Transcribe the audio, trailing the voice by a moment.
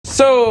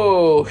So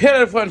here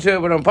Irfan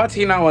இப்போ நம்ம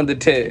பார்த்தீங்கன்னா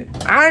வந்துட்டு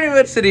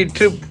ஆனிவர்சரி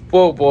ட்ரிப்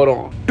போக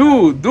போகிறோம் டு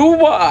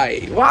துபாய்.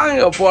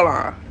 வாங்க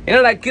போகலாம்.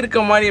 என்னடா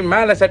கிறுக்க மாதிரி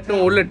மேலே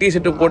சட்டும் உள்ள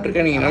டிஷர்ட்டும்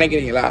போட்டிருக்கேன் நீங்கள்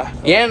நினைக்கிறீங்களா?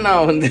 ஏன்னா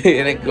வந்து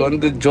எனக்கு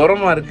வந்து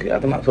ஜுரமாக இருக்குது,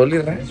 அதை நான்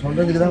சொல்லிடுறேன்.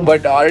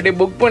 பட் ஆல்ரெடி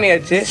புக்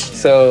பண்ணியாச்சு.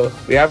 So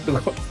we have to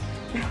go.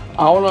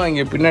 அவளும்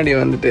இங்கே பின்னாடி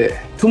வந்துட்டு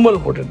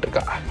தும்மல் போட்டுட்டு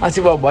இருக்கா.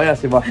 ஆசிபா பாய்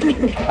ஆசிபா.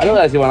 ஹலோ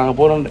ஆசிபா, நாங்கள்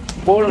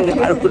போகிறோம்.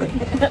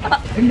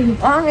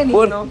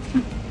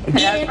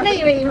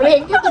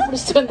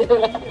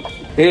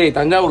 ஏய்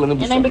தஞ்சாவூர்ல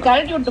இருந்து என்ன இப்படி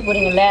கழட்டி விட்டு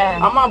போறீங்கல்ல?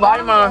 அம்மா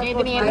பாய்மா.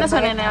 நீ என்ன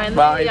சொன்னேனே?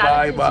 பாய்.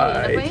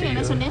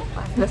 என்ன சொன்னேன்?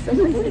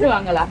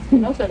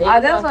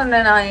 அதான்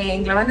சொன்னேன் நான்,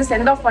 எங்களை வந்து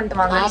சென்ட் ஆஃப் பண்ணிட்டு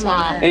வாங்க.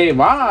 ஏய்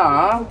வா,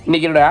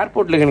 இன்னைக்கு என்னோட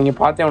ஏர்போர்ட்ல இருக்க நீங்க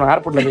பார்த்தேன். அவன்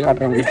ஏர்போர்ட்ல போய்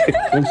காட்டுறேன் உங்களுக்கு.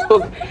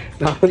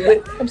 நான் வந்து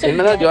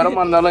என்னதான் ஜுரமா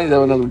இருந்தாலும் இதை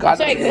வந்து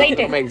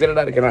காட்டுறேன்.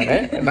 எக்ஸைட்டடா இருக்கேன்.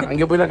 நான்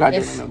அங்கே போய் தான்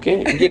காட்டுறேன். ஓகே,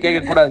 இங்கே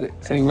கேட்க கூடாது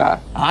சரிங்களா?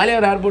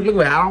 ஆலியார்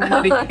ஏர்போர்ட்லுக்கு வேற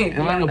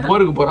மாதிரி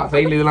போருக்கு போறான்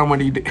சைட்ல இதெல்லாம்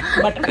மாட்டிக்கிட்டு.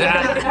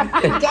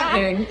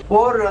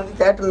 போர் வந்து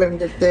தியேட்டர்ல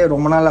இருந்துட்டு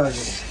ரொம்ப நாள்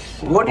ஆகுது.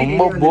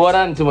 ரொம்ப போரா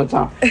இருந்துச்சு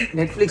மச்சான்.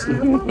 நெட்ஃபிளிக்ஸ்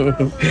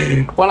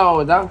போலாம்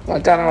மச்சான்.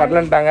 மச்சான்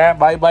வரலன்ட்டாங்க.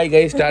 பாய் பாய்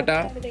கைஸ், டாடா.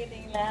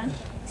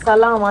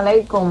 சலாம்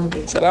அலைக்கும்.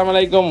 சலாம்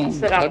அலைக்கும்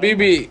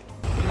ஹபீபி.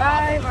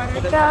 பாய்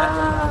வணக்கா.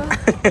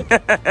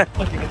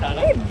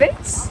 Hey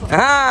bitch.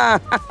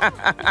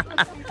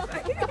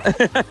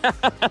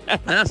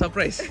 அதான்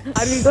surprise.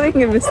 Are we going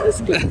in business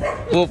class?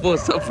 போ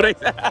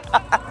surprise.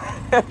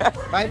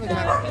 By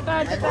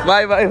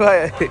Bye bye.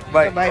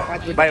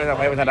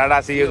 Tata,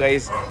 see you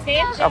guys.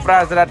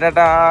 Surprise,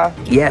 tata.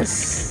 Yes.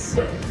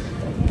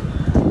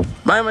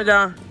 Bye Maja.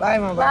 By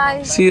மா Bye.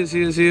 See you.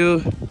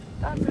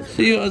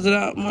 See you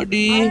Azra.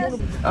 Madi.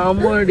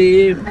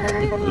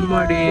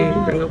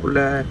 எங்க புள்ள.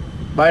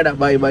 Bye டா.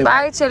 Bye.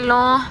 Bye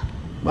செல்லம்.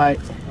 Bye.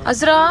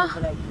 Azra.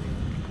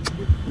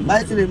 By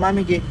சொல்லு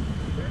மாமிக்கு.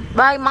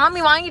 பாய், மாமி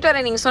வாங்கிட்டு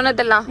வரேன் நீங்க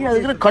சொன்னதெல்லாம்.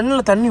 அதுக்கு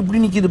கண்ணுல தண்ணி இப்படி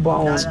நிக்குது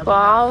பாவம்.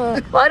 பாவம்.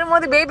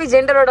 வரும்போது பேபி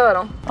ஜெண்டரோட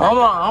வரும்.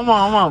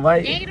 ஆமா.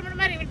 Bye. என்கிட்ட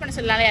மட்டும் ரிவீல் பண்ண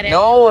சொல்லலாம் யாரே.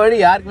 No worry,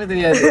 யாருக்குமே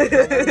தெரியாது.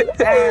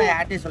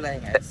 யார்ட்டே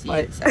சொல்லாதீங்க.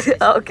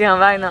 ஓகே,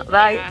 பாய் நா.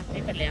 பாய்.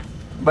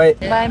 Bye.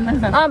 பாய் மா.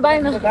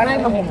 பாய் நா.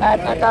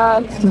 டாடா.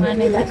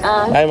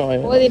 Bye மாமா.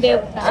 ஓதிட்டே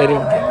சரி.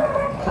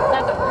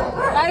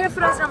 பாய்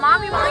ஃப்ரெண்ட்ஸ்,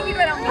 மாமி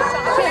வாங்கிட்டு வரேன் உங்களுக்கு.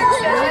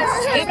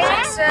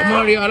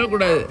 அம்மாடி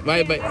அழக்கூடாது.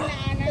 Bye. Bye.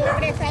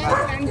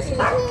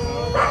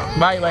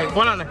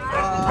 போலானே.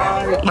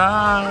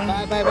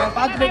 பை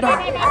பாத்து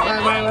போய்டோம்.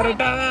 Bye.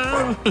 வரட்டா.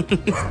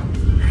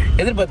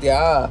 எதிர்பார்த்தியா?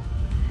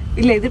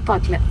 இல்ல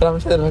எதிர்பார்க்கல.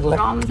 ப்ராமிஸ்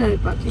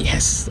எதிர்பார்க்கல.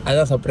 எஸ்,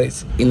 அதான் சர்ப்ரைஸ்.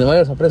 இந்த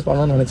மாதிரி சர்ப்ரைஸ்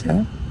பண்ணலாம்னு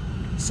நினைச்சேன்.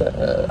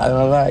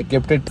 அதனால தான் ஐ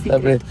kept it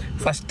surprise.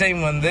 First time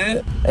வந்து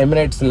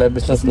எமிரேட்ஸில்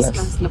பிஸ்னஸ்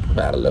கிளாஸ்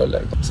வேற லெவலில்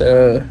இருக்கும். ஸோ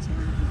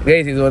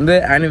கைஸ், இது வந்து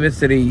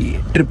ஆனிவர்சரி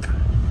ட்ரிப்.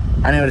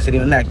 ஆனிவர்சரி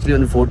வந்து ஆக்சுவலி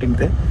வந்து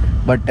 14th,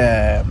 பட்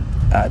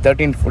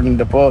 13th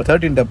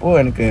அப்போ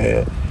எனக்கு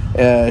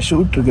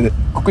ஷூட் இருக்குது,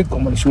 குக்கிங்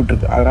காமெடி ஷூட்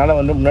இருக்குது. அதனால்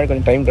வந்து முன்னாடி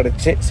கொஞ்சம் டைம்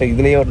கிடச்சி. ஸோ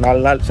இதுலேயே ஒரு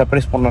 4 நாள்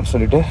சர்ப்ரைஸ் பண்ணலாம்னு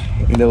சொல்லிட்டு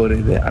இந்த ஒரு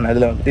இது. ஆனால்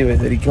அதில் வந்து இது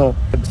வரைக்கும்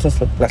பிஸ்னஸ்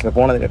கிளாஸில்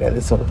போனது கிடையாது.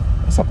 ஸோ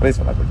சர்ப்ரைஸ்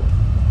பண்ண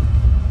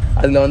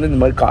அதில் வந்து இந்த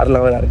மாதிரி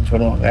கார்லாம் வேறு அரேஞ்ச்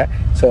பண்ணுவாங்க.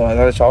 ஸோ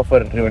அதனால்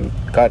ஷாஃபர் ட்ரிவன்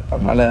கார்,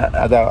 அதனால்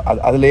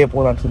அதுலேயே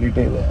போகலான்னு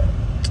சொல்லிட்டு இது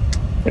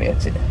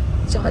பண்ணியாச்சு.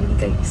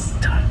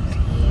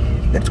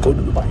 Let's go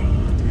to Dubai.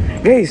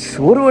 Guys,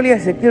 ஒரு வழியாக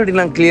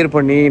செக்யூரிட்டிலாம் கிளியர்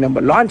பண்ணி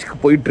நம்ம லான்ச்சுக்கு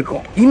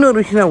போயிட்டுருக்கோம். இன்னொரு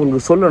விஷயம் நான்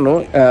உங்களுக்கு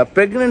சொல்லணும்.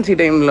 ப்ரெக்னென்சி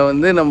டைமில்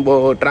வந்து நம்ம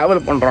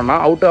ட்ராவல் பண்ணுறோன்னா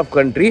அவுட் ஆஃப்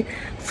கண்ட்ரி,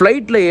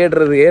 ஃப்ளைட்டில்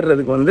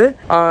ஏறுறதுக்கு வந்து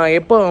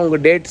எப்போ அவங்க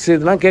டேட்ஸ்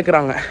இதெல்லாம்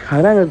கேட்குறாங்க.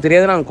 அதெல்லாம் எனக்கு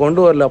தெரியாது, நாங்கள்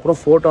கொண்டு வரல. அப்புறம்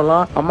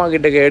ஃபோட்டோலாம் அம்மா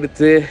கிட்ட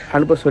எடுத்து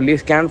அனுப்ப சொல்லி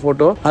ஸ்கேன்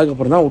ஃபோட்டோ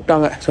அதுக்கப்புறம் தான்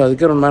விட்டாங்க. ஸோ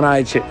அதுக்கே ரொம்ப நேரம்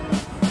ஆயிடுச்சு.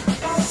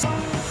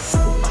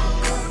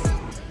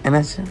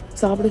 என்னாச்சு?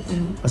 சாப்பிட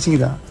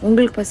பசிக்குதா?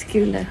 உங்களுக்கு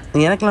பசிக்குதுல்ல?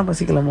 எனக்கெல்லாம்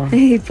பசிக்கலாமா?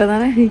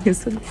 இப்பதானே நீங்க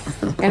சொல்லு.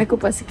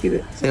 எனக்கும் பசிக்குது.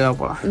 சரி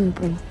போகலாம்.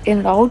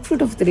 என்னோட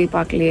அவுட்ஃபிட் ஆஃப் தி டே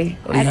பார்க்கலையே.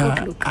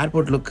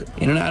 Airport look.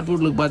 என்னோட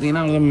ஏர்போர்ட் லுக்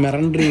பார்த்தீங்கன்னா அவங்க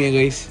மிரண்டுறீங்க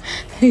கைஸ்.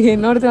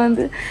 என்னோடது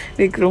வந்து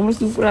எனக்கு ரொம்ப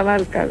சூப்பராலாம்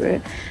இருக்காது.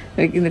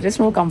 எனக்கு இந்த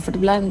ட்ரெஸ் ரொம்ப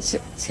கம்ஃபர்டபுளாக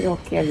இருந்துச்சு. சரி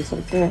ஓகே அப்படின்னு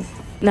சொல்லிட்டு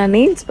நான்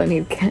நெயில்ஸ்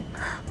பண்ணியிருக்கேன்.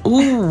 ஓ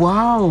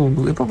வாவ்,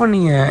 எப்போ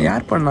பண்ணீங்க?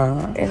 யார் பண்ணா?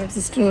 என்னோட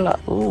சிஸ்டர்ல.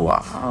 ஓ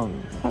வாவ்,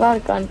 நல்லா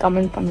இருக்கான்னு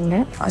கமெண்ட்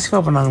பண்ணுங்க.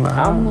 ஆசிஃபா பண்ணாங்களா?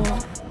 ஆமாம்.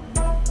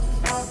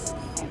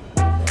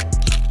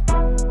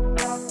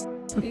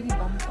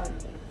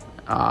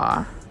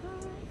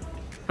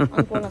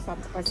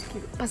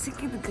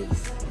 பசிக்குது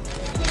கைஸ்.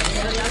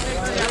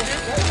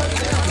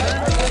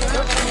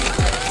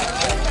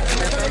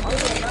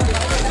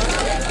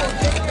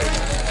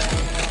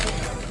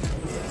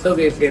 ஸோ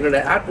கைஸ், என்னோட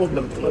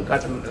ஏர்போர்ட்டில்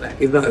காட்டுறேன்.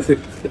 இதுதான் அது.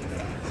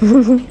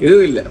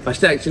 எதுவும் இல்லை.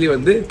 ஃபஸ்ட்டு ஆக்சுவலி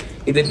வந்து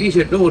இந்த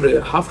டிஷர்ட்டும் ஒரு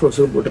ஹாஃப்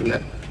ட்ரௌசரும்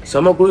போட்டிருந்தேன்.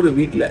 செம குளிர்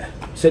வீட்டில்.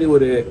 சரி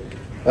ஒரு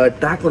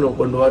ட்ராக் ஒன்று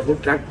கொண்டு வர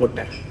ட்ராக்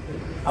போட்டேன்.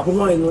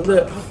 அப்புறமா இது வந்து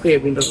ஹாஃப் கை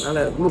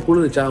அப்படின்றதுனால ரொம்ப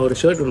குளிர்ச்சா ஒரு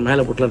ஷர்ட் ஒன்று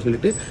மேலே போட்டலாம்னு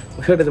சொல்லிட்டு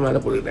ஷர்ட் இது மேலே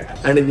போட்டுக்கிட்டேன்.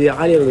 அண்ட் இது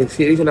ஆலியா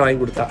ரீசெண்டாக வாங்கி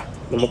கொடுத்தா.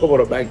 நம்ம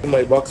போகிற பேக்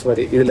மாதிரி பாக்ஸ்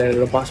மாதிரி. இதில்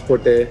என்னோட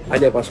பாஸ்போர்ட்டு,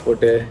 ஆலியா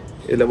பாஸ்போர்ட்டு,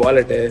 இதில்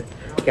வாலெட்டு,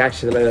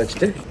 கேஷ் இதெல்லாம்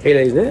வச்சுட்டு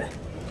கையில் இது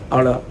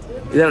அவ்வளோ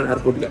இதான்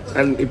ஏர்போர்ட்டில்.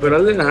 அண்ட் இப்போ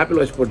வந்து நான் ஆப்பிள்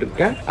வாட்ச்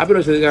போட்டிருக்கேன். ஆப்பிள்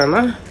வாட்ச்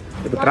எதுக்காகனா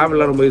இப்போ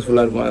ட்ராவல்லாம் ரொம்ப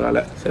யூஸ்ஃபுல்லாக இருக்கும்.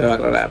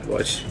 அதனால் ஆப்பிள்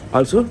வாட்ச்.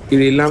 ஆல்சோ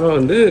இது இல்லாமல்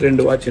வந்து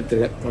 2 வாட்ச்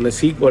எடுத்துருக்கேன். அந்த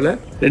சீக்கோவில்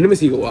 2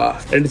 சீக்கோவா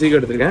 2 சீக்கோ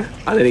எடுத்துருக்கேன்.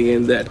 அதை நீங்கள்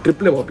இந்த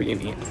ட்ரிப்பில் பார்ப்பீங்க.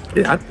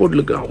 நீங்கள்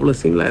ஏர்போர்ட்லுக்கு அவ்வளோ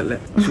சீன்லாம் இல்லை.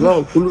 சும்மா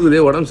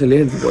குழுகுதே உடம்பு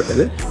சரியில்லையே எடுத்து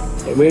போட்டது.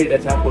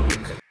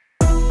 ஏர்போர்ட்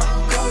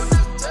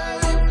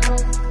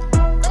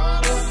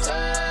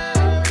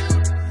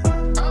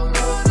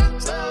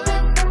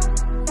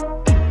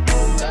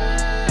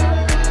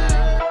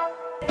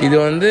இது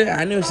வந்து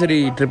ஆனிவர்சரி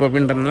ட்ரிப்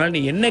அப்படின்றதுனால நீ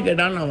என்ன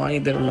கேட்டாலும் நான் வாங்கி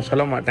தரேன்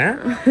சொல்ல மாட்டேன்.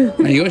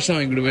 நான் யோசனை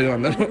வாங்கி கொண்டு போய்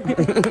வந்தேன்.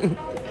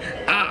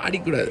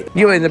 அடிக்கூடாது.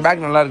 ஐயோ இந்த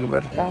பேக் நல்லா இருக்கு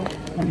பாரு.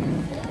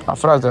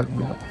 அஃப்ராஸ்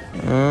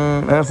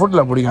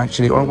ஃபுட்டில் பிடிக்கும்.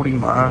 ஆக்சுவலி உனக்கு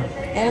பிடிக்குமா?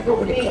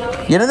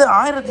 எனது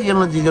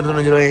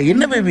 1795 ரூபாய்.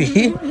 என்ன பேபி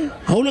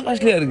அவ்வளோ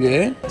காஸ்ட்லியா இருக்கு?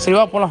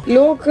 சரிவா போலாம்.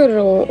 லோக்கல்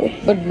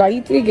பட் பை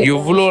 3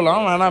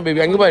 இவ்வளோலாம் வேணாம்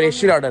பேபி. அங்கே பாரு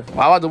எஸ்டி ஆர்டர்.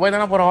 வாவா துபாய்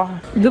தானே போகிறோம்.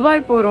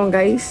 துபாய் போகிறோம்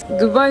கைஸ்.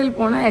 துபாயில்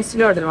போனால்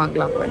எஸ்டி ஆர்டர்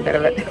வாங்கலாம்.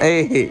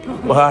 ஏய்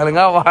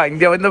வாருங்க வா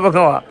இங்கே வந்த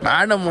பக்கம் வா.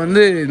 மேடம்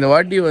வந்து இந்த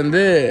வாட்டி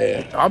வந்து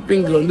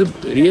ஷாப்பிங்க்கு வந்து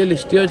பெரிய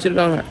லிஸ்ட்டே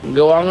வச்சுருக்காங்க.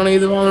 இங்கே வாங்கணும்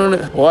இது வாங்கணும்னு.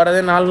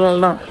 போகிறதே 4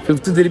 நாள் தான்.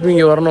 5th திருப்பி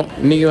இங்கே வரணும்.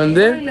 இன்னைக்கு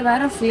வந்து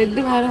வேற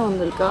ஃப்ளட் வேற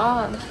வந்திருக்கா.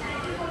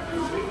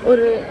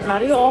 ஒரு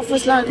நிறைய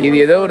ஆஃபர்ஸ்லாம் இது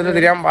ஏதோ ஒரு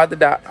தெரியாமல்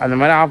பார்த்துட்டா. அந்த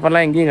மாதிரி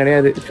ஆஃபர்லாம் எங்கேயும்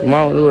கிடையாது. சும்மா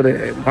வந்து ஒரு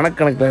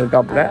மனக்கணக்கில்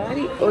இருக்காப்புல.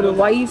 ஒரு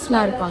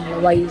ஒய்ஃப்லாம் இருப்பாங்க.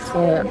 ஒய்ஃப்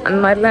அந்த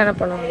மாதிரிலாம் என்ன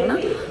பண்ணுவாங்கன்னா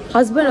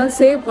ஹஸ்பண்ட் வந்து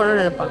சேவ்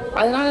பண்ணணும்னு நினைப்பாங்க.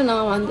 அதனால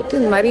நான் வந்துட்டு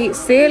இந்த மாதிரி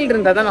சேல்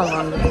இருந்தால் தான் நான்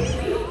வாங்குவேன்.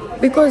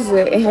 பிகாஸ்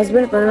என்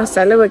ஹஸ்பண்ட் பண்ண நான்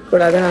செலவு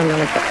வைக்கக்கூடாதுன்னு நான்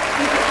நினைப்பேன்.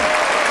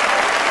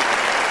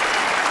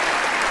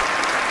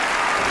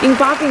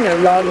 நீங்கள் பார்ப்பீங்க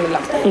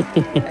விளாக்லாம்.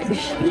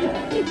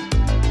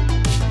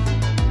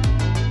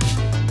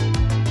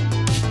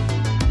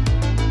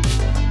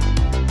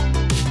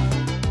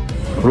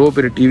 ரொம்ப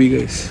பெரிய டிவி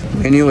கைஸ்.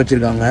 மெனியும்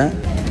வச்சுருக்காங்க.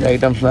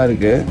 ஐட்டம்ஸ்லாம்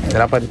இருக்குது.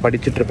 இதெல்லாம் பார்த்து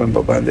படிச்சுட்டு இருப்பேன்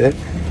இப்போ உட்காந்து.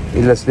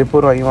 இதில்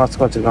ஸ்லிப்பர் 5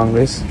 மாதத்துக்கு வச்சுருக்காங்க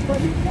கைஸ்.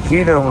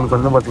 கீழே உங்களுக்கு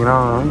வந்து பார்த்தீங்கன்னா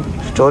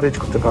ஸ்டோரேஜ்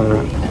கொடுத்துருக்காங்க.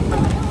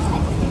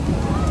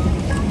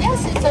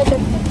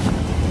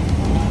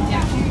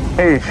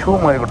 ஏய் ஷூ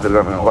மாதிரி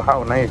கொடுத்துருக்காங்க.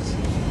 Wow nice.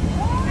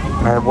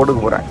 நான் இதை போட்டுக்க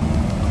போகிறேன்.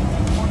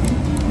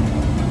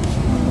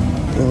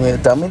 இவங்க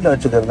தமிழில்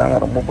வச்சுக்கிறதாங்க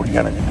ரொம்ப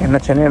பிடிக்கும் எனக்கு.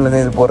 என்ன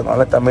சென்னையிலேருந்து இது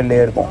போகிறதுனால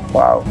தமிழ்லேயே இருக்கும்.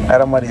 வாவ்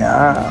வேறு மாதிரியா.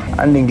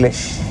 And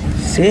English.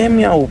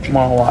 சேமியா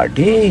உப்புமாவா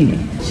டேய்.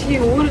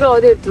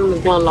 ஊருக்காவது எடுத்துட்டு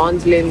வந்துருக்கலாம்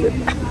லான்ச்லேருந்து.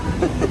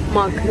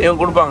 இவங்க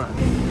கொடுப்பாங்க.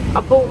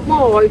 அப்போ உப்புமா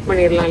அவாய்ட்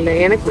பண்ணிடலாம். இல்லை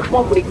எனக்கு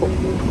உப்புமா பிடிக்கும்.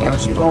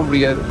 எனக்கு சுத்தமாக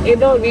பிடிக்காது.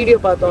 ஏதோ வீடியோ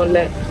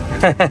பார்த்தோம்ல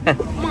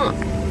உப்புமா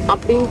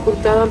அப்படின்னு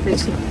கொடுத்தாதான்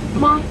பிரச்சனை.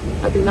 உப்புமா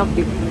அப்படின்னா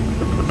பிடிக்கும்.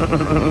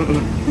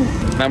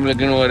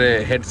 நம்மளுக்குன்னு ஒரு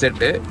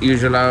ஹெட்செட்டு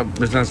யூஸ்வலாக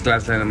பிஸ்னஸ்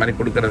கிளாஸில் இந்த மாதிரி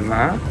கொடுக்குறது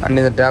தான். அண்ட்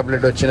இந்த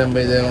டேப்லெட் வச்சு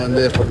நம்ம இதை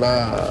வந்து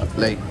ஃபுல்லாக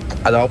லைக்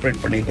அதை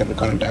ஆப்ரேட்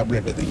பண்ணிக்கிறதுக்கான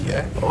டேப்லெட் இது இங்கே.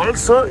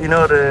 ஆல்சோ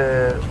இன்னொரு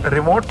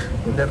ரிமோட்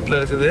இந்த இடத்துல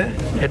இருக்குது.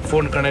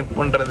 ஹெட்ஃபோன் கனெக்ட்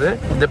பண்ணுறது.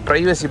 இந்த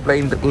ப்ரைவசி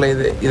பிளைன் இருக்குல்ல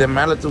இது. இதை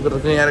மேலே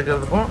தூக்குறதுக்கும்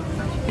இறக்குறதுக்கும்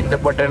இந்த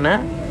பட்டனு.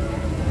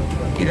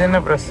 இது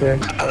என்ன ப்ரெஸ்ஸு?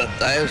 அதை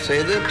தயவு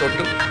செய்து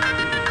தொட்டு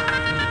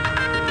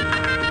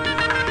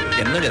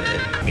என்னங்க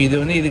இது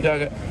வந்து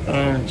இதுக்காக.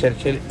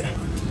 சரி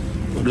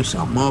ஒரு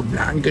செம்ம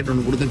பிளாங்கெட்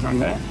ஒன்று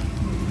கொடுத்துருக்காங்க.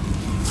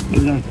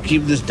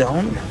 Keep this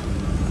down.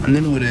 And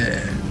then ஒரு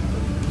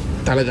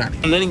தலைகாணி.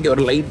 அண்ட் தென் இங்கே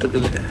ஒரு லைட்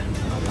இருக்குது.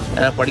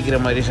 படிக்கிற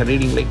மாதிரி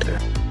ரீடிங் லைட்டு.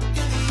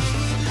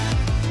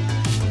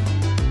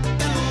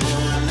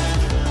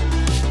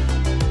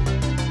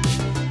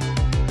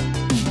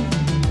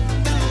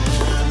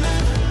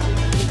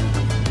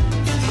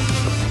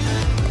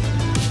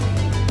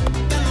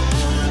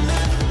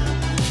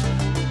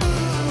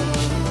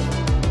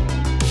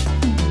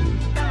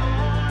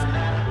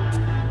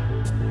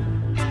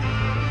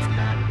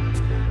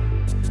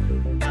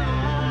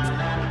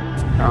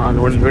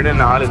 ஒன்று விட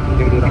 4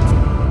 இருக்குங்கிறான்.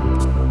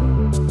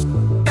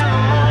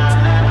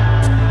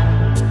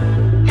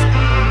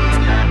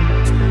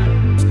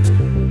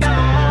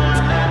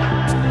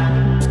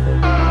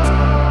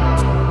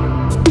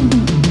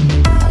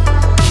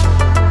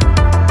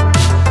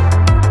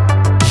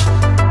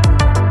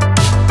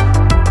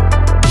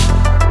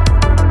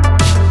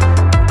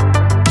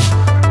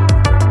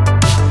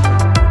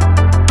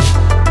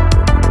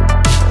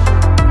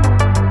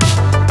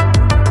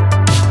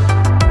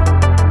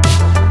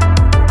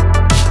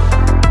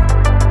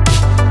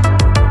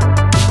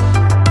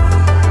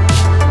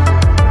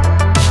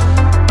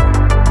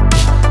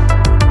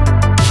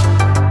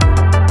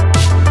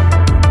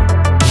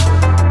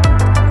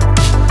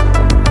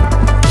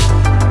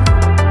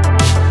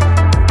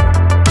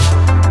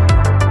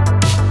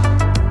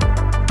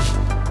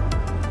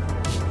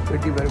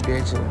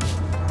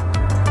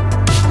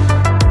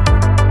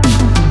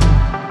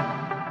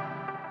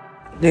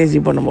 கேஸ்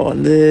இப்போ நம்ம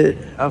வந்து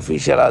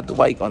அஃபிஷியலாக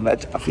துபாய்க்கு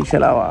வந்தாச்சு.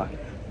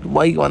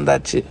 துபாய்க்கு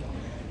வந்தாச்சு.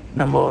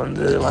 நம்ம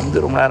வந்து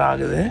ரொம்ப நேரம்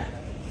ஆகுது.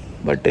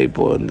 பட்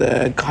இப்போது இந்த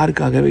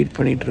காருக்காக வெயிட்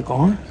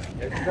பண்ணிகிட்ருக்கோம்.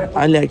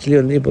 அதில் ஆக்சுவலி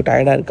வந்து இப்போ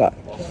டயர்டாக இருக்கா.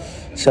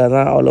 ஸோ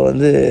அதான் அவளை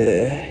வந்து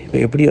இப்போ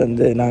எப்படி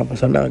வந்து நான் இப்போ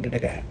சொன்னவன்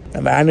கிட்டக்க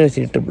நம்ம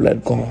ஆனிவர்சரி ட்ரிப்பில்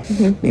இருக்கோம்,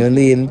 நீ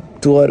வந்து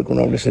என்த்துவாக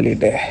இருக்கணும் அப்படின்னு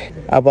சொல்லிட்டு.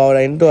 அப்போ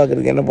அவளை என்த்து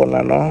ஆக்குறதுக்கு என்ன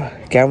பண்ணலான்னா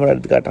கேமரா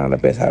எடுத்து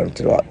காட்டான பேச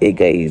ஆரம்பிச்சிருவா. ஐ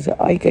கைஸ்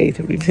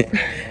அப்படின்னு.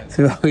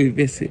 சரி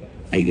பேசு.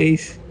 ஐ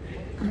கைஸ்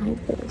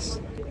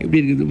எப்படி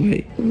இருக்குது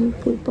துபாய்?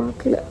 போய்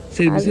பார்க்கல.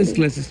 சரி, பிஸ்னஸ்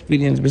கிளாஸ்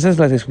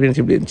எக்ஸ்பீரியன்ஸ்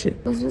எப்படி இருந்துச்சு?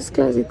 பிஸ்னஸ்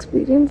கிளாஸ்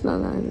எக்ஸ்பீரியன்ஸ்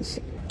நல்லா இருந்துச்சு.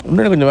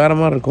 முன்னாடி கொஞ்சம் வேறு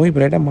மாதிரி இருக்கும், இப்போ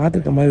ரைட்டாக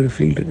மாற்றிருக்க மாதிரி ஒரு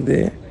ஃபீல் இருக்குது.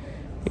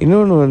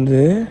 இன்னொன்று வந்து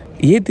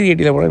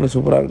A380 போனால் இன்னும்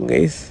சூப்பராக இருக்கும்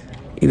கைஸ்.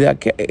 இது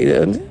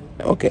வந்து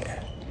okay,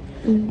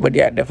 but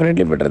yeah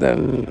definitely better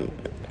தென்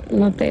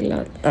மற்ற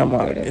எல்லாரும்.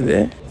 ஆமாம், இது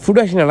ஃபுட்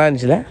ஆக்ஷன் நல்லா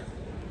இருந்துச்சுல?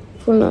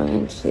 ஃபுல்லாக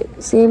இருந்துச்சு.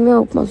 சேமியா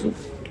உப்புமா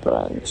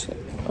சூப்பராக இருந்துச்சு,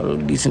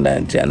 டீசெண்டாக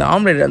இருந்துச்சு. அந்த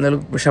ஆம்லேட் அந்த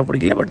அளவுக்கு ஃப்ரெஷ்ஷாக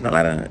பிடிக்கல, பட்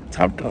நல்லா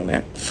சாப்பிட்ருவாங்க.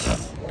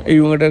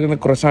 இவங்ககிட்ட இருக்கிற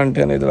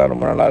குரசான்ட்டு அந்த இதெல்லாம்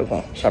ரொம்ப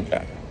நல்லாயிருக்கும்.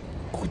 சாப்பிட்டேன்.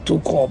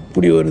 தூக்கம்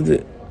அப்படி வருது,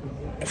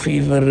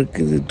 ஃபீவர்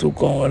இருக்குது,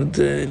 தூக்கம்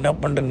வருது, என்ன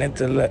பண்ணுறேன்னே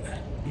தெரியல.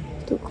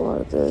 தூக்கம்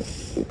வருது,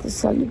 இது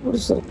சளி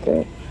பிடிச்சிருக்கு,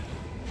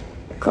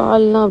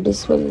 கால்லாம் அப்படி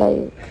ஸ்வெல்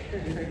ஆகிருக்கு,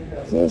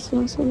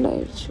 ஃபேஸ்லாம் ஸ்வெல்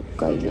ஆகிடுச்சு,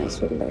 கையெல்லாம்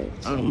ஸ்வெல்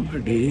ஆகிடுச்சு.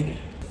 அப்படி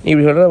நீ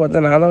இப்படி சொல்கிறத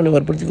பார்த்தா நான் தான் உன்னை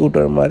வற்புறுத்தி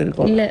கூப்பிட்டு வர மாதிரி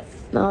இருக்கும். இல்லை,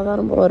 நான் தான்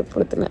ரொம்ப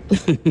வற்புறுத்தினேன்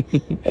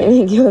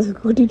எங்கேயாவது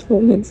கூட்டிகிட்டு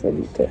போங்கன்னு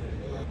சொல்லிட்டு.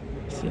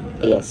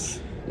 எஸ்,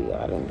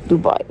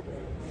 துபாய்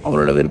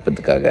அவங்களோட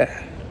விருப்பத்துக்காக.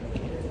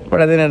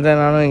 பட் அதே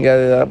நேரத்தில் நானும்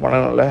எங்கேயாவது ஏதாவது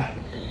பண்ணணும்ல,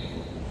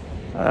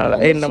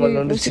 அதனால் என்ன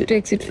பண்ணணும்.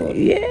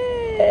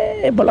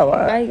 ஏ போலாவா?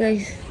 Bye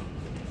guys.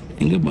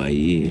 எங்கே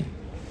பாய்?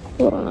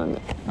 போகிறோம்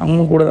நாங்கள்.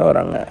 அவங்க கூட தான்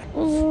வராங்க.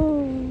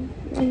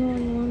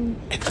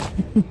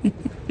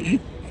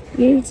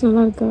 ரீல்ஸ்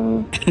நல்லா இருக்கா?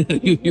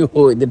 ஐயோ,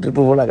 இந்த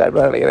ட்ரிப்பு போல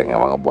கரெக்டாக நினைக்கிறேங்க.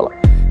 வாங்க போகலாம்.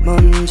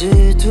 먼지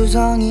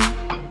투성이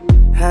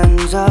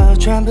hands are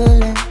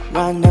trembling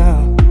right now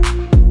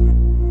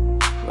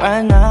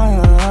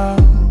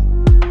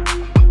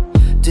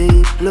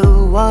deep blue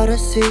water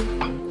sea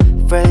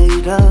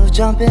afraid of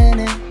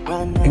jumping in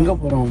right now. எங்கே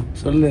போகிறோம்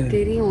சொல்லு.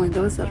 தெரியும்,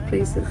 ஏதோ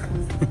சர்ப்ரைஸ் இருக்கு.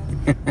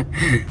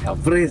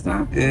 சர்ப்ரைஸ்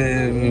தான்.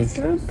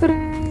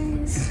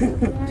 சர்ப்ரைஸ்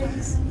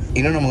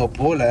இன்னும் நம்ம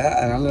போகல,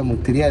 அதனால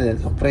நமக்கு தெரியாது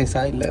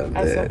சர்ப்ரைஸா இல்லை.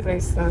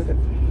 சர்ப்ரைஸ் தான்.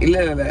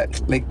 இல்லை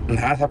லைக்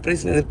நான்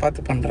சர்ப்ரைஸ்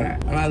எதிர்பார்த்து பண்ணுறேன்,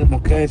 ஆனால் அது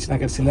மொக்கையாயிடுச்சுன்னா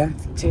கடைசியில்.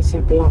 சரி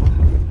சரி போகலாம்.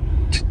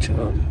 சிச்சோ,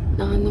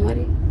 நான் அந்த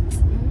மாதிரி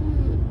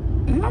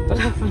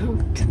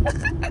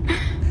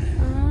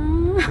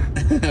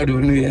அப்படி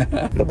பண்ணுவியா?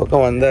 இந்த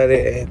பக்கம் வந்தாலே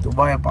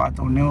துபாயை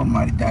பார்த்த உடனே ஒரு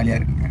மாதிரி ஜாலியாக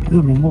இருக்குங்க. இது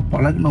ரொம்ப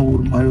பழகின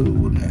ஊர் மாதிரி ஒரு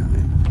ஊருங்க இது.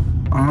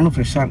 ஆனாலும்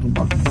ஃப்ரெஷ்ஷாக இருக்கும்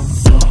பார்க்கணும்.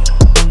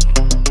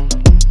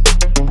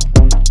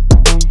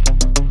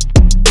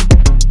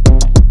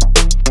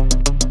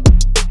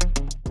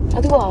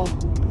 அதுவா?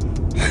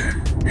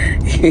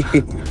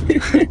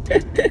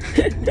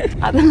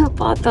 அதான்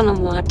பார்த்தோம்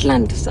நம்ம.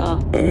 அட்லாண்டிஸா?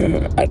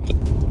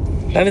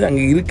 அட்லாண்டிஸ்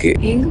அங்கே இருக்கு.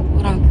 எங்க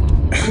போறாங்க?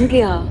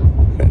 அங்கேயா?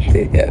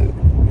 தெரியாது,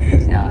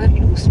 யார்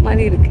லூஸ்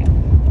மாதிரி இருக்கு.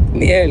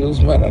 நீ ஏன்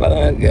லூஸ் மாதிரி நல்லா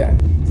தான் இருக்க.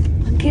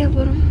 அங்கேயா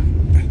போறோம்?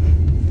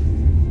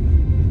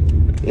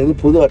 எது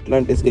புது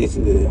அட்லாண்டிஸ் கைஸ்?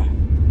 இது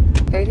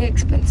வெரி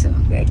எக்ஸ்பென்சிவ்.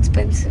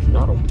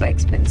 எக்ஸ்பென்சிவ்னா ரொம்ப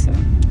எக்ஸ்பென்சிவ்.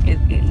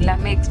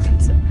 எல்லாமே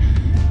எக்ஸ்பென்சிவ்.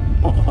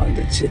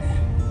 வந்துச்சு.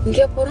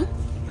 இங்கேயா போறோம்?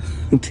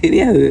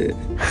 தெரியாது.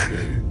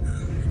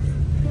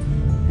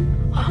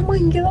 ஆமா,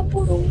 இங்கதான்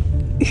போறோம்.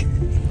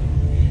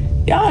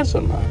 யார்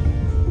சொன்னா?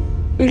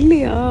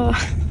 இல்லையா?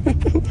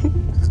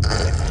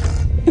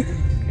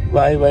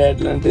 பாய் பாய்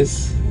அட்லாண்டிஸ்.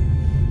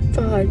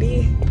 பாடி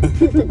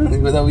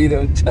இப்பதான் உயிரை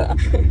வச்சா.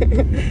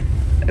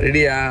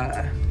 ரெடியா?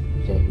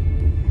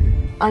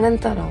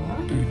 அனந்தாராவா?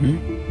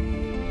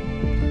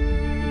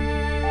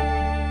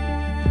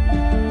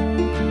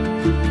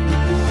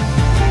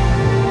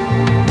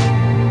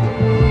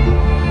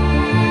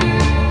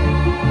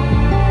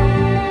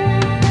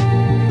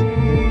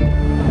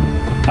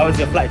 How was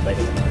your flight, by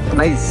the way?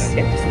 Nice.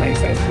 Yes,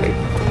 nice flight.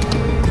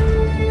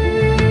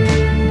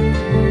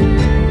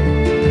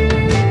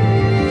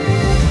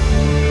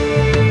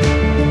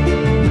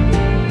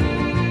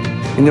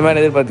 இந்த மாதிரி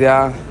எதிர்பார்த்தியா?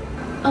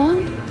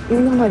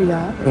 இந்த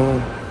மாதிரியா?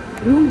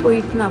 ரூம்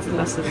போயிட்டு நான்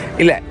ஃபுல்லாக சொல்லுவேன்.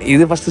 இல்லை,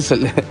 இது ஃபஸ்ட்டு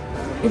சொல்லு.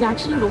 இது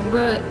ஆக்சுவலி ரொம்ப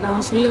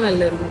நான்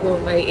சொல்லுவேன்ல,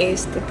 ரொம்ப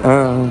ஏஸ்து.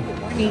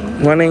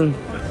 Morning.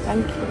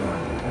 Thank you.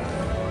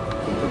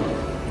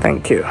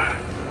 Thank you.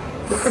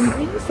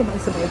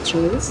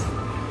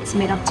 It's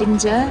made of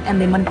ginger and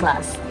lemon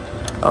grass.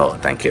 O,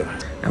 thank you.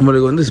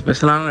 நம்மளுக்கு வந்து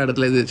ஸ்பெஷலான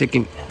இடத்துல இது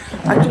செக்இன்.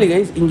 ஆக்சுவலி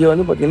கைஸ், இங்கே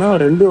வந்து பார்த்தீங்கன்னா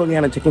 2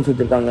 வகையான செக்இன்ஸ்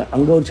வச்சுருக்காங்க.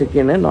 அங்கே ஒரு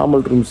செக்இன்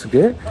நார்மல்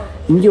ரூம்ஸுக்கு,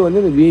 இங்கே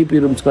வந்து இந்த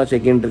விஐபி ரூம்ஸ்க்குலாம்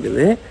செக்இன்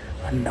இருக்குது.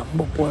 அண்ட்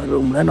நம்ம போகிற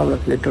ரூமில்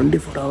நம்மளுக்கு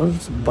 24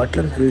 hours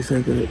பட்லர் சர்வீஸ்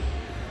இருக்குது.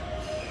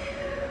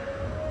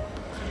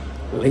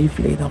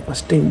 லைஃப்லேயே தான்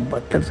ஃபஸ்ட் டைம்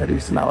பட்லர்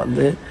சர்வீஸ் நான்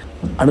வந்து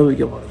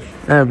அனுபவிக்க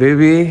போகிறேன்.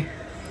 பேபி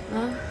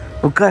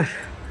உட்கார்.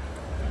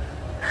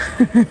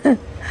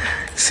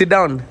 Sit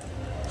down.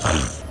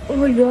 ஓ,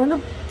 இது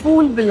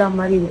பூல் வில்லா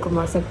மாதிரி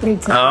இருக்குமா?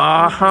 செப்பரேட்.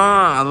 ஆஹா,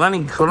 அதெல்லாம்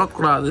நீங்கள்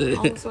சொல்லக்கூடாது.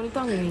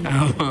 சொல்லிட்டாங்க.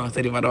 ஆமாம்,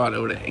 சரி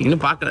பரவாயில்ல விடு.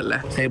 இன்னும் பார்க்கறல்ல,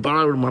 சரி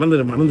பரவாயில்ல,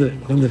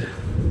 மறந்துடு.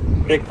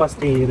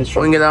 பிரேக்ஃபாஸ்ட்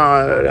இங்கே தான்.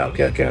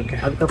 ஓகே.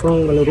 அதுக்கப்புறம்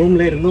உங்களை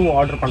ரூம்ல இருந்தும்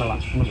ஆர்டர்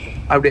பண்ணலாம். உங்களுக்கு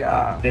அப்படியா?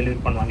 டெலிவரி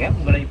பண்ணுவாங்க.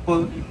 உங்களை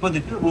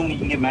இப்போதைக்கு ரூம்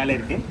இங்கே மேலே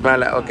இருக்கு.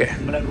 மேலே ஓகே.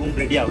 உங்களை ரூம்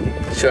ரெடி ஆகுது.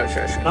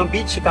 ஷூர். நான்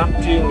பீச்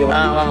காமிச்சு இங்கே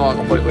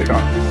வாங்க போயிட்டு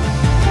வாங்க.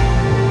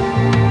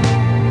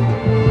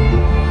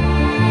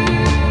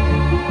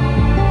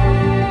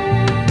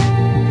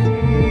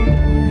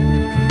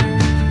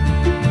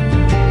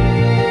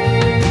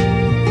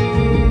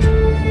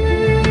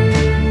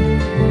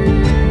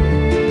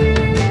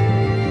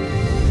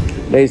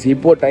 கைஸ்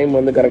இப்போ டைம்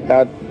வந்து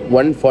கரெக்டாக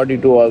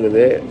 1:42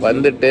 ஆகுது.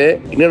 வந்துட்டு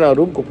இன்னும் நான்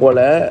ரூமுக்கு போகல,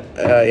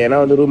 ஏன்னா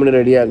வந்து ரூம் இன்னும்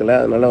ரெடி ஆகலை.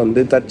 அதனால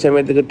வந்து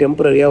தற்சமயத்துக்கு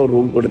டெம்பரரியாக ஒரு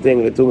ரூம் கொடுத்து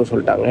எங்களுக்கு தூங்க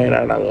சொல்லிட்டாங்க. ஏன்னா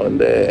நாங்கள்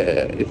வந்து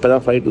இப்போ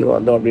தான் ஃப்ளைட்டில்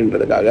வந்தோம்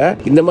அப்படின்றதுக்காக.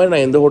 இந்த மாதிரி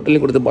நான் எந்த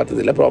ஹோட்டலையும் கொடுத்து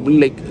பார்த்ததில்லை. ப்ராப்ளி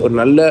லைக் ஒரு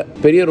நல்ல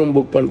பெரிய ரூம்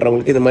புக்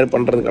பண்ணுறவங்களுக்கு இந்த மாதிரி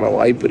பண்ணுறதுக்கான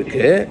வாய்ப்பு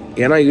இருக்குது.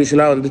 ஏன்னா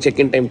யூஸ்வலாக வந்து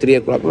செக்இன் டைம் 3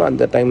 o'clock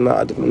அந்த டைம் தான்.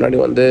 அதுக்கு முன்னாடி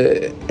வந்து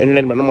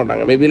என்டர்டைன் பண்ண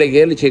மாட்டாங்க. மேபி லைக்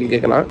ஏர்லி செக்கிங்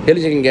கேட்கலாம்,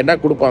 ஏர்லி செக்கிங்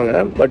கேட்டால்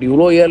கொடுப்பாங்க. பட்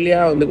இவ்வளோ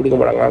ஏர்லியாக வந்து கொடுக்க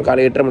மாட்டாங்க. நான்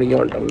காலை 8:30 மணிக்கு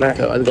வந்துட்டோம்னா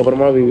அதுக்கப்புறமா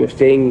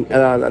ஸ்டேயிங்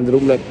அந்த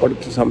ரூமில்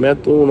படுத்து செம்மையாக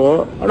தூங்கணும்.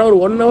 ஆனால் ஒரு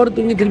 1 hour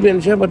தூங்கி திருப்பி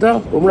நினச்சா பார்த்தா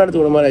ரொம்ப நேரம்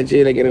தூங்குற மாதிரி ஆச்சு.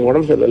 எனக்கு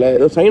உடம்பு சரியில்லை,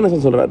 ஏதோ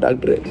சைனஸ் சொல்கிறார்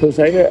டாக்டர். ஸோ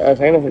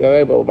சைனஸுக்காக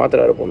இப்போ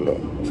மாத்திரை வேறு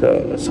போடணும். ஸோ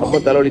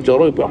செம்ம தலைவலி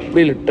ஜுரம். இப்போ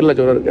அப்படியே லிட்டரில்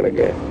ஜுரம் இருக்குது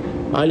எனக்கு.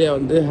 ஆலியா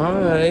வந்து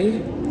ஹாய்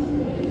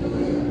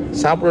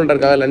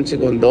சாப்பிடுன்றதுக்காக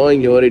லஞ்சுக்கு வந்தோம்.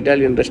 இங்கே ஒரு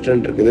இட்டாலியன்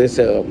ரெஸ்டாரண்ட் இருக்குது.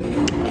 So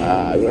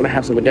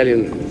have some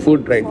Italian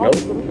food right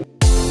now.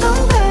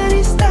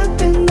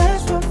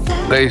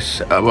 Guys,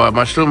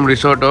 mushroom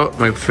risotto,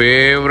 my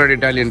favorite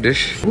Italian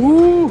dish.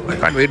 Ooh, I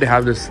can't wait to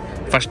have this.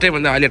 First time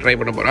வந்து ஆலியா ட்ரை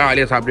பண்ண போகிறேன்.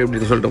 ஆலியா சாப்பிட்டு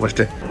எப்படின்னு சொல்லிட்டு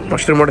ஃபஸ்ட்டு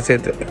மஷ்ரூமோட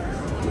சேர்த்து.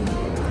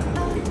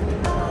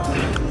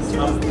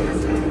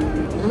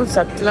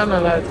 சத்துலாம்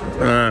நல்லா இருக்கு.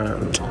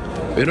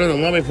 வெறும் அந்த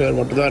உமாமை ஃப்ளேவர்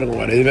மட்டும் தான் இருக்கும்,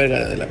 வேறு எதுவுமே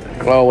இருக்காது அதில்.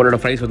 அவரோட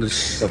ஃப்ரைஸ்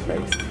வந்துச்சு.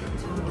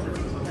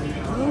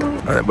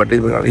 பட்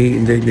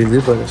இது இது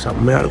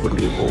செம்மையாக இருக்கும்.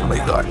 ஓ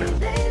மை காட்,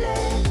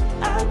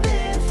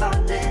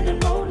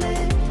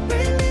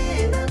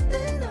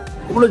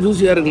 இவ்வளோ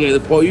ஜூஸியாக இருக்குங்க இது.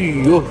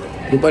 ஐயோ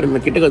இது பாரு,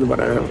 கிட்டக்க வந்து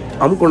பாரு,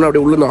 அமுக்கொண்டு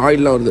அப்படியே உள்ள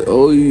ஆயிலெலாம் வருது.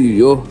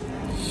 ஐயோ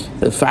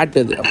அது ஃபேட்,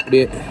 அது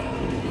அப்படியே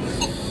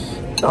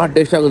நான்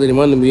டேஸ்ட் ஆகும்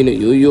தெரியுமா இந்த மீன்.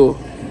 ஐயோ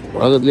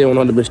உலகத்துலேயே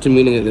ஒன் ஆஃப் த பெஸ்ட்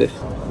மீனுங்க இது.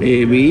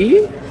 பேபி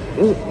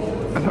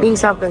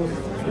நீங்கள் சாப்பிடுங்க,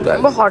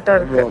 ரொம்ப ஹாட்டாக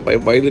இருக்கு.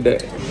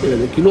 பயந்துட்டேன்.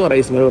 இது கிலோ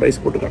ரைஸ் மாதிரி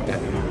ரைஸ் போட்டுருக்காங்க.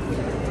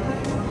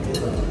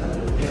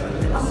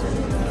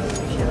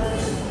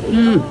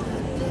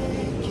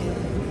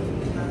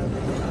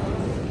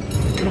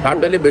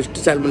 சாப்பிட்டாலே பெஸ்ட்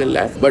சால்மன்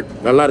இல்லை, பட்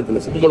நல்லா இருக்கு.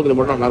 இந்த சிப்பு மணக்கில்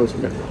மட்டும் நல்லா இருக்கும்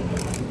சொன்னேன்.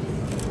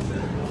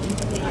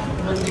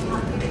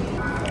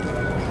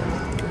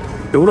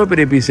 எவ்வளோ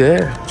பெரிய பீஸு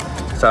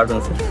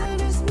சாப்பிடுங்க sir.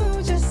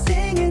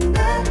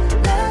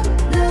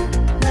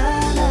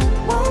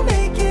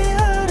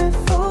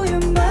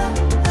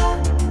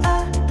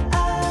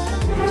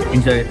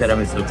 Enjoy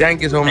tiramisu. Thank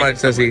you so much,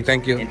 Sasi.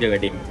 Thank you. Enjoy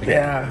wedding.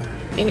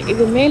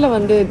 இது மேலே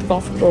வந்து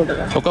காஃபி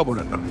பவுடர், சொக்கா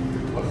போட்டுருக்கேன்.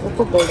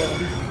 Cocoa powder.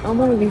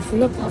 ஆமாம், இது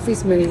ஃபுல்லாக காஃபி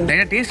ஸ்மெல்.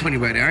 நிறையா டேஸ்ட் பண்ணி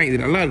பாரு, இது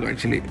நல்லா இருக்கும்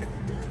ஆக்சுவலி.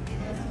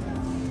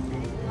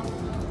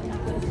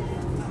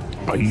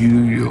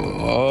 ஐயோ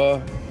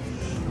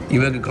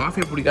இவருக்கு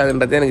காஃபி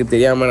பிடிக்காதுன்றதே எனக்கு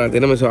தெரியாமல் நான்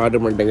தினமும்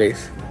ஆர்டர் பண்ணிட்டேன்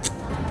கைஸ்.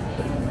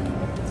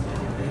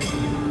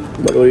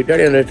 பட் ஒரு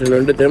இட்டாலியன் ரெஸ்டாரண்ட்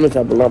வந்து தினமும்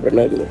சாப்பிட்லாம்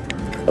அப்படின்னா இருக்குது.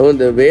 அதுவும்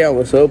இந்த வே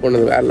அவங்க சர்வ்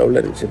பண்ணது வேறு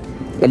லெவலில் இருந்துச்சு.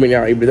 ஐ மீன்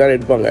இப்படி தான்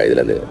எடுப்பாங்க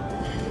இதுலேருந்து.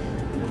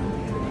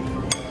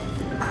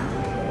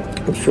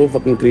 ஸோ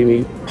ஃபக்கிங் க்ரீமி,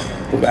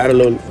 வேறு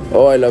level.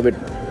 O I love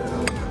it.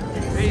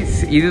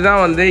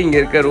 இதுதான் வந்து இங்கே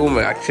இருக்க ரூம்.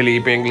 ஆக்சுவலி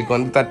இப்போ எங்களுக்கு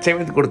வந்து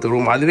தற்சமயத்துக்கு கொடுத்த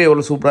ரூம், அதுவே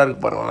எவ்வளோ சூப்பராக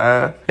இருக்கு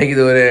பாருங்களேன். லைக்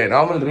இது ஒரு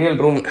நார்மல் ரியல்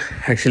ரூம்.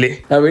 ஆக்சுவலி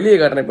நான் வெளியே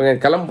காட்டுறேன். இப்போ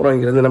கிளம்புறோம்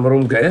இங்கேருந்து நம்ம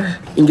ரூமுக்கு.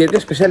 இங்கே இருக்க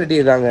ஸ்பெஷாலிட்டி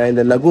தாங்க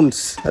இந்த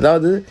லகுன்ஸ்.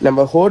 அதாவது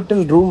நம்ம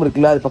ஹோட்டல் ரூம்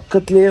இருக்குல்ல, அது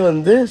பக்கத்துலேயே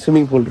வந்து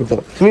ஸ்விம்மிங் பூல்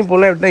இருக்கும். ஸ்விம்மிங்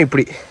பூல்லாம் எப்படின்னா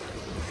இப்படி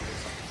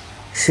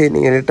சரி,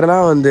 நீங்கள்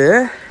லிட்டராக வந்து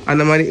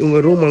அந்த மாதிரி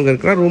உங்கள் ரூம் அங்கே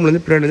இருக்கிற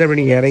ரூம்லேருந்து பின்னாடி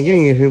அப்படி நீங்கள் இறங்கி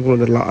நீங்கள் ஸ்விம்மிங் பூல்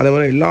வந்துடலாம். அதே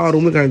மாதிரி எல்லா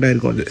ரூமும் கனெக்ட்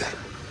ஆகிருக்கும். அது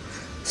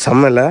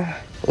செம்மல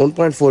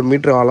 1.4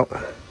 மீட்டர் ஆழம்.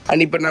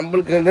 அண்ட் இப்போ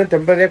நம்மளுக்கு வந்து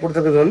டெம்பரரியாக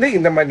கொடுத்துருக்கிறது வந்து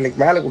இந்த மாதிரி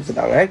லைக் மேலே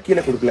கொடுத்துட்டாங்க,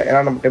 கீழே கொடுக்கல.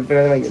 ஏன்னா நம்ம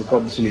டெம்பரரியாக இங்கே இருக்கோம்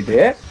அப்படின்னு சொல்லிட்டு.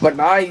 பட்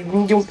நான்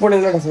இங்கே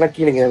போனதுன்னா நான் சொன்னால்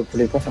கீழே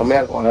சொல்லியிருக்கேன்,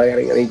 செம்மையாக இருக்கும்.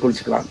 அதாவது இறங்கி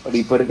குளிச்சிக்கலாம். பட்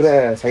இப்போ இருக்கிற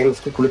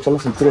சைலன்ஸ்க்கு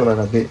குளிச்சாலும் சுற்றி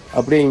வராது.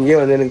 அப்படியே இங்கேயே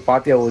வந்து எனக்கு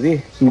பாத்தியா ஊதி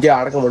இங்கேயே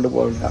அடக்கம் மட்டும்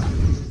போக வேண்டாம்.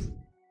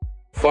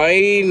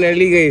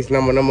 ஃபைனலி கைஸ்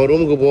நம்ம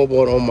ரூமுக்கு போக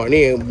போகிறோம். மணி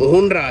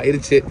 3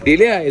 ஆயிடுச்சு,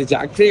 டிலே ஆயிடுச்சு.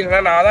 ஆக்சுவலி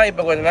நான் தான்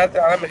இப்போ கொஞ்சம்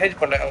நேரத்தில் அதான் மெசேஜ்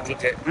பண்ணேன்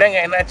உங்களுக்கு. என்னங்க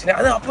என்னாச்சுன்னா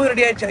அது அப்போ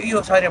ரெடி ஆயிடுச்சு.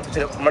 ஐயோ சாரி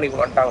அப்படி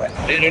மணிக்கு வந்துட்டாங்க.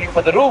 Ready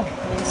for the room.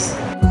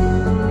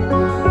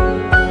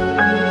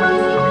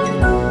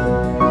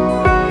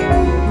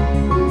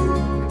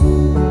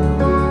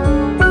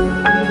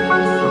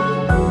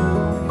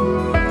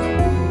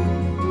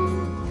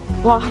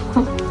 வா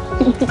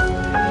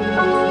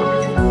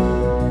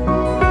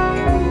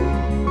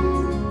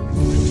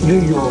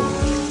ஐயோ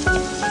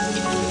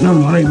என்ன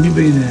மழை எப்படி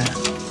பெய்யுது.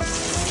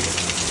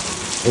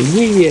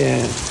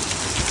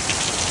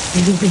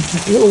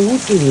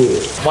 ஊற்றுது.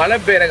 மழை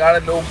பெய்கிற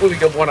காலத்தில் உப்பு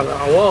விற்க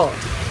போனதாகவும்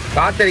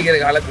காத்தடிக்கிற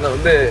காலத்தில்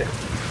வந்து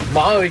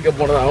மாவு விற்க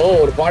போனதாகவும்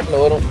ஒரு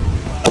பாட்டில் வரும்.